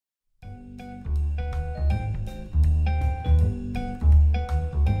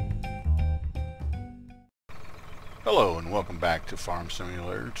Hello and welcome back to Farm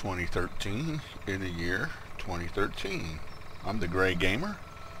Simulator 2013 in the year 2013. I'm the Gray Gamer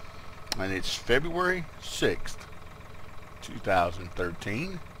and it's February 6th,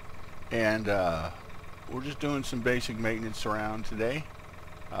 2013, and we're just doing some basic maintenance around today.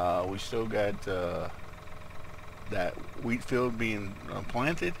 We still got that wheat field being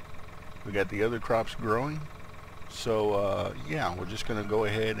planted. We got the other crops growing. So yeah, we're just going to go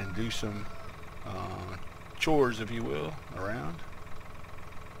ahead and do some chores, if you will, around.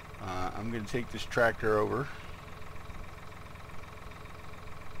 I'm going to take this tractor over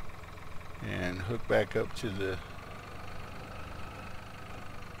and hook back up to the...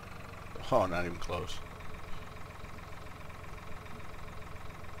 Oh, not even close.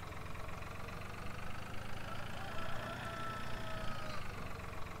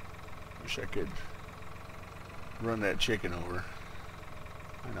 Wish I could run that chicken over.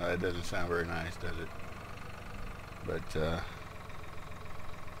 I know that doesn't sound very nice, does it? But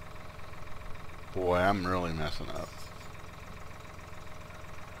boy, I'm really messing up.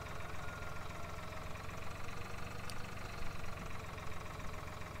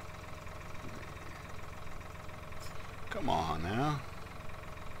 Come on now.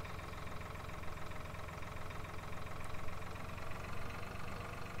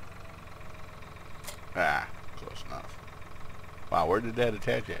 Ah, close enough. Wow, where did that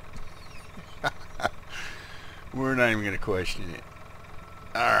attach at? We're not even going to question it.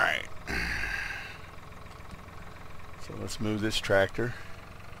 Alright. So let's move this tractor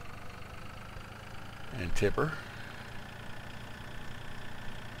and tipper.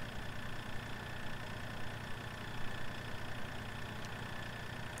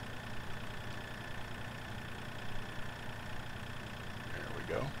 There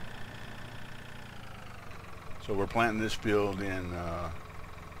we go. So we're planting this field in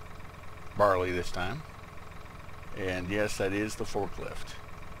barley this time. And yes, that is the forklift.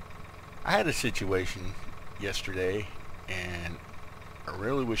 I had a situation yesterday, and I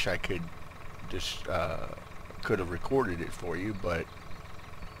really wish I could just could have recorded it for you, but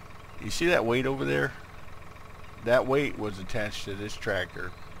you see that weight over there? That weight was attached to this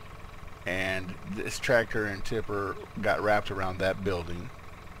tractor, and this tractor and tipper got wrapped around that building.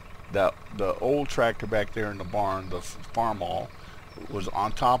 The old tractor back there in the barn, the farm hall, was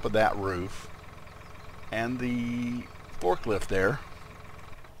on top of that roof. And the forklift there,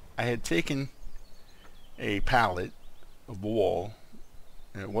 I had taken a pallet of wool,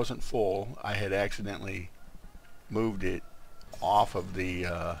 and it wasn't full. I had accidentally moved it off of the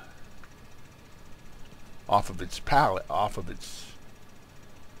off of its pallet, off of its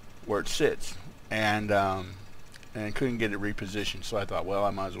where it sits, and couldn't get it repositioned. So I thought, well, I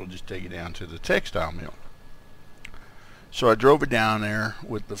might as well just take it down to the textile mill. So I drove it down there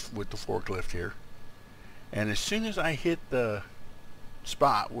with the forklift here. And as soon as I hit the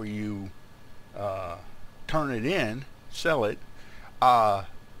spot where you turn it in, sell it,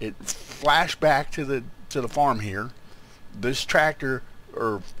 it flashed back to the farm here. This tractor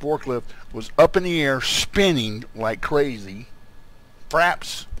or forklift was up in the air, spinning like crazy.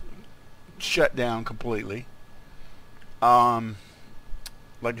 Fraps shut down completely. Like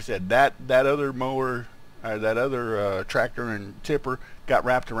I said, that other mower, that other tractor and tipper got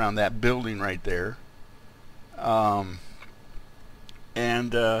wrapped around that building right there.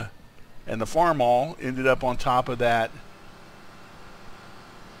 And the farm hall ended up on top of that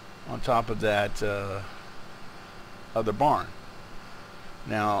other barn.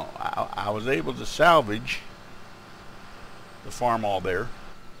 Now I was able to salvage the farm hall there.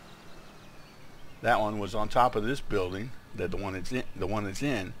 That one was on top of this building, the one that's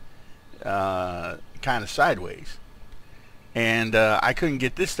in kind of sideways, and I couldn't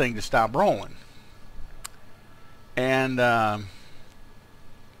get this thing to stop rolling. And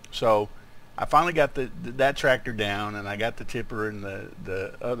so I finally got that tractor down, and I got the tipper and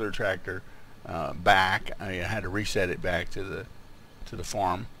the other tractor back. I had to reset it back to the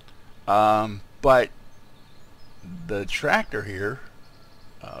farm. But the tractor here,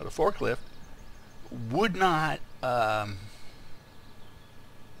 the forklift, would not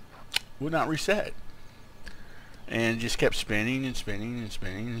reset, and just kept spinning and spinning and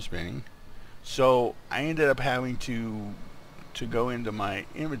spinning and spinning. So I ended up having to go into my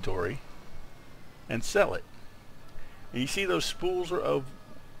inventory and sell it. And you see those spools of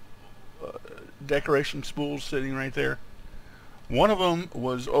decoration spools sitting right there? One of them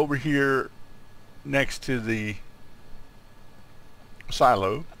was over here next to the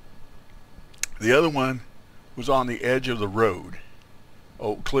silo. The other one was on the edge of the road.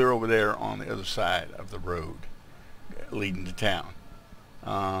 Oh, clear over there on the other side of the road leading to town.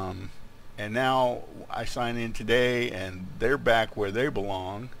 and now I sign in today and they're back where they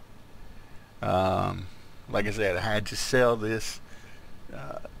belong. Like I said, I had to sell this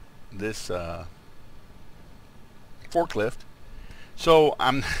forklift, so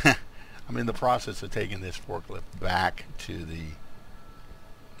I'm I'm in the process of taking this forklift back to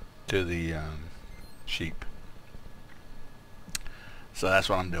the sheep. So that's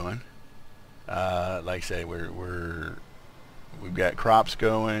what I'm doing. Like I say, we've got crops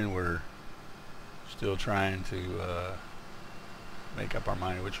going. We're still trying to make up our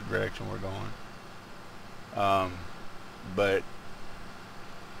mind which direction we're going. But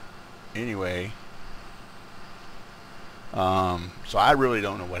anyway, so I really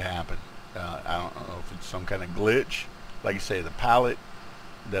don't know what happened. I don't know if it's some kind of glitch. Like I say, the pallet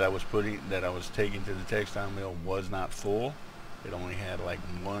that I was taking to the textile mill was not full. It only had like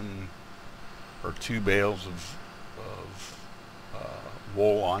 1 or 2 bales of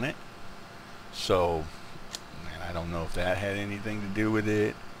wool on it. So, man, I don't know if that had anything to do with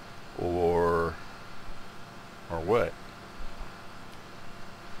it or what.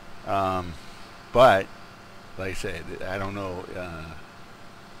 But like I said, I don't know.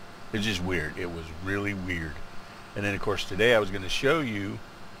 It's just weird. It was really weird. And then of course today I was going to show you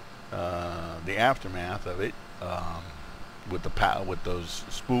the aftermath of it, with those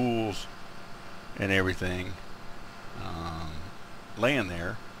spools and everything laying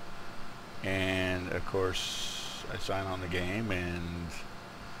there. And of course I sign on the game and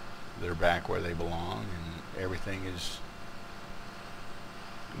they're back where they belong and everything is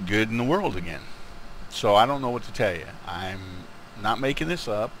good in the world again. So I don't know what to tell you. I'm not making this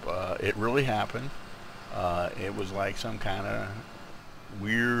up. It really happened. It was like some kind of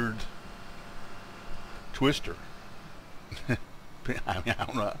weird twister. I mean, I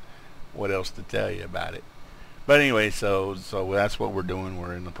don't know what else to tell you about it. But anyway, so that's what we're doing.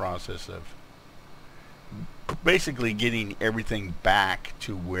 We're in the process of basically getting everything back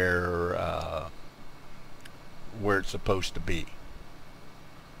to where it's supposed to be.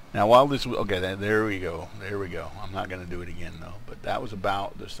 Now, while this, okay, there we go. I'm not going to do it again though. But that was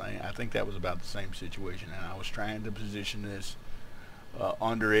about the same. I think that was about the same situation. And I was trying to position this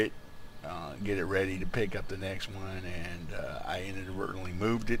under it, get it ready to pick up the next one, and I inadvertently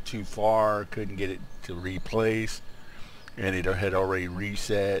moved it too far. Couldn't get it to replace, and it had already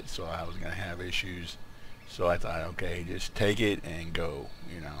reset, so I was going to have issues. So I thought, okay, just take it and go,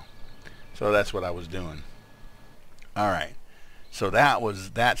 you know. So that's what I was doing. All right. So that was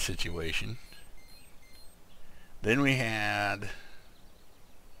that situation. Then we had,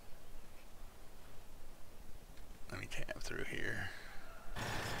 let me tab through here.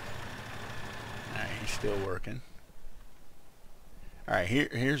 All right, he's still working. All right,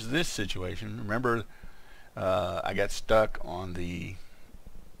 here's this situation. Remember, I got stuck on the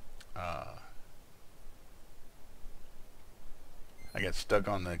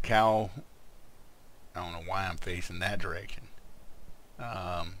cow. I don't know why I'm facing that direction.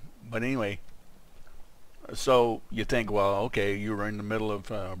 But anyway, so you think, well, okay, you were in the middle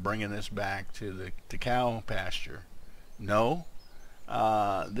of bringing this back to the cow pasture. No,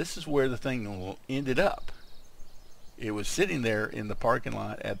 this is where the thing ended up. It was sitting there in the parking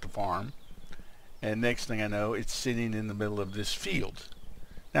lot at the farm, and next thing I know, it's sitting in the middle of this field.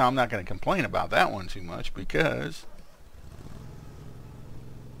 Now, I'm not going to complain about that one too much because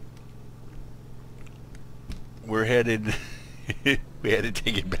we're headed we had to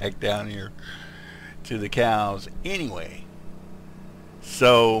take it back down here to the cows anyway.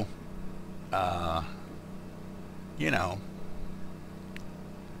 So you know,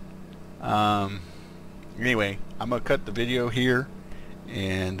 anyway, I'm gonna cut the video here,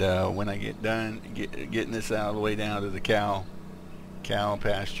 and when I get done getting this out of the way down to the cow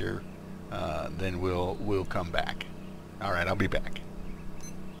pasture, then we'll come back. All right, I'll be back.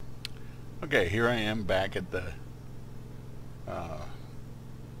 Okay, here I am back at the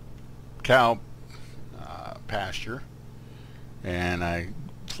cow pasture, and I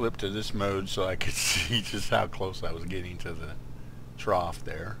flipped to this mode so I could see just how close I was getting to the trough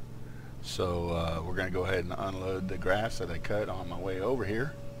there. So we're going to go ahead and unload the grass that I cut on my way over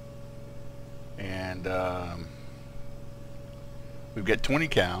here, and we've got 20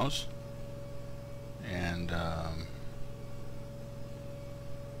 cows, and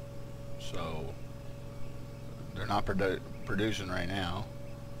so they're not producing right now,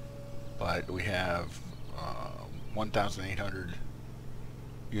 but we have 1,800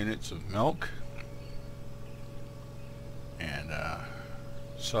 units of milk, and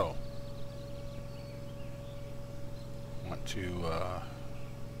so want to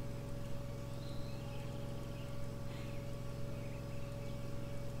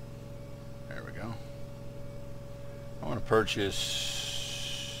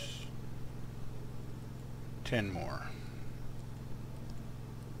purchase 10 more.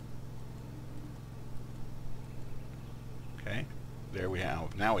 Okay, there we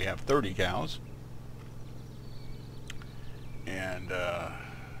have, now we have 30 cows. And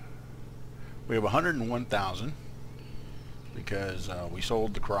we have 101,000 because we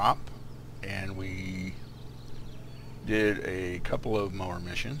sold the crop and we did a couple of mower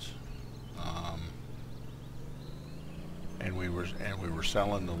missions, and we were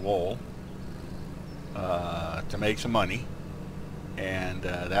selling the wool to make some money, and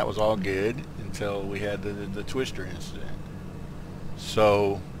that was all good until we had the twister incident.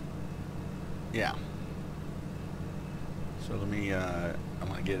 So yeah, so let me I'm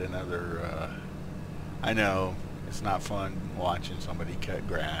gonna get another I know it's not fun watching somebody cut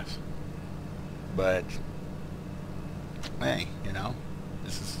grass, but hey, you know,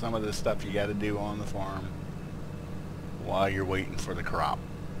 this is some of the stuff you got to do on the farm while you're waiting for the crop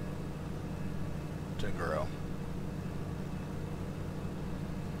to grow.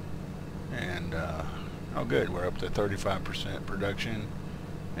 And oh good, we're up to 35% production,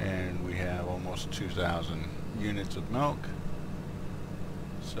 and we have almost 2,000 units of milk,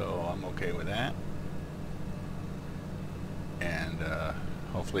 so I'm okay with that. And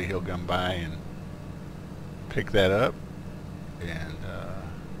hopefully he'll come by and pick that up. And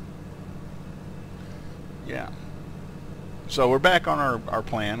yeah, so we're back on our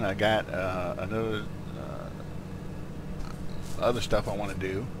plan. I got another other stuff I want to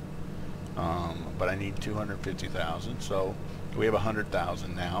do, but I need 250,000. So we have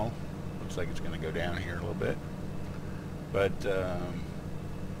 100,000 now. Looks like it's going to go down here a little bit, but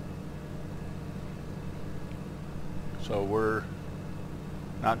so we're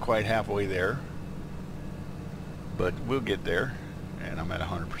not quite halfway there, but we'll get there, and I'm at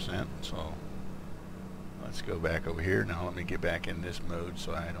 100%. So let's go back over here. Now let me get back in this mode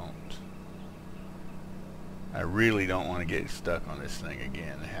so I really don't want to get stuck on this thing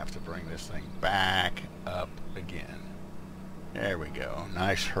again. I have to bring this thing back up again. There we go.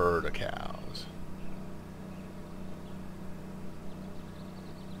 Nice herd of cows.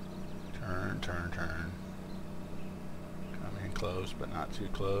 Turn, turn, turn. Come in close, but not too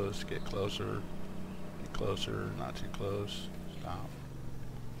close. Get closer. Get closer, not too close. Stop.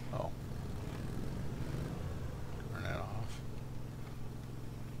 Oh. Turn that off.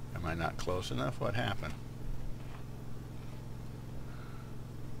 Am I not close enough? What happened?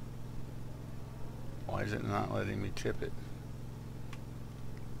 Why is it not letting me tip it?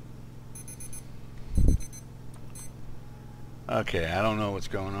 Okay, I don't know what's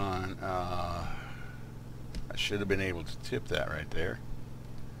going on. I should have been able to tip that right there,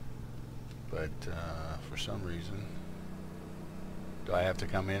 but for some reason, do I have to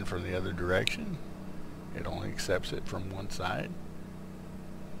come in from the other direction? It only accepts it from one side.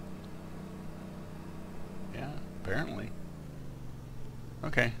 Yeah, apparently.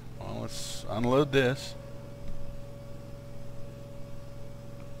 Okay, well, let's unload this.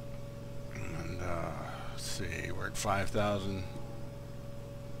 And let's see, we're at 5,000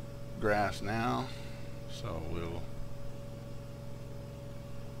 grass now, so we'll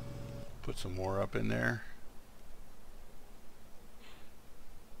put some more up in there.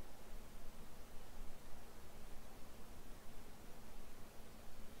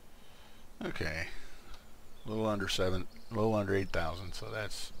 Okay, a little under 8,000, so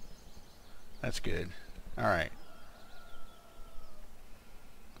that's good. All right.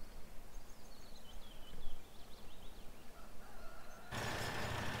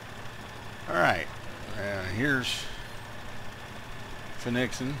 All right. Here's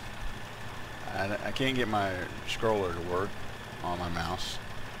Phoenixin. I can't get my scroller to work on my mouse.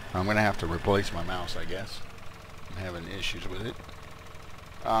 I'm gonna have to replace my mouse, I guess. I'm having issues with it.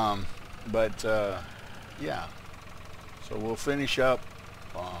 Yeah, so we'll finish up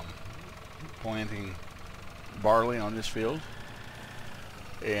planting barley on this field,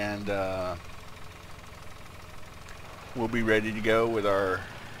 and we'll be ready to go with our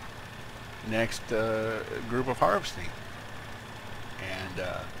next group of harvesting. And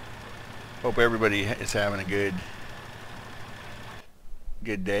hope everybody is having a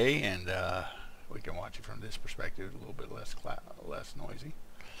good day, and we can watch it from this perspective, a little bit less noisy.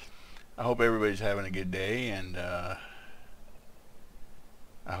 I hope everybody's having a good day, and I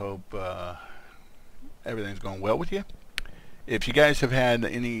hope everything's going well with you. If you guys have had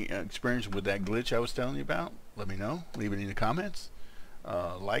any experience with that glitch I was telling you about, let me know. Leave it in the comments.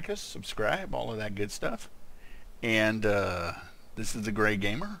 Like us, subscribe, all of that good stuff. And this is the Gray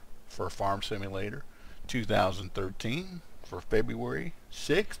Gamer for Farm Simulator 2013 for February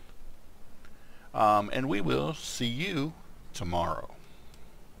 6th. And we will see you tomorrow.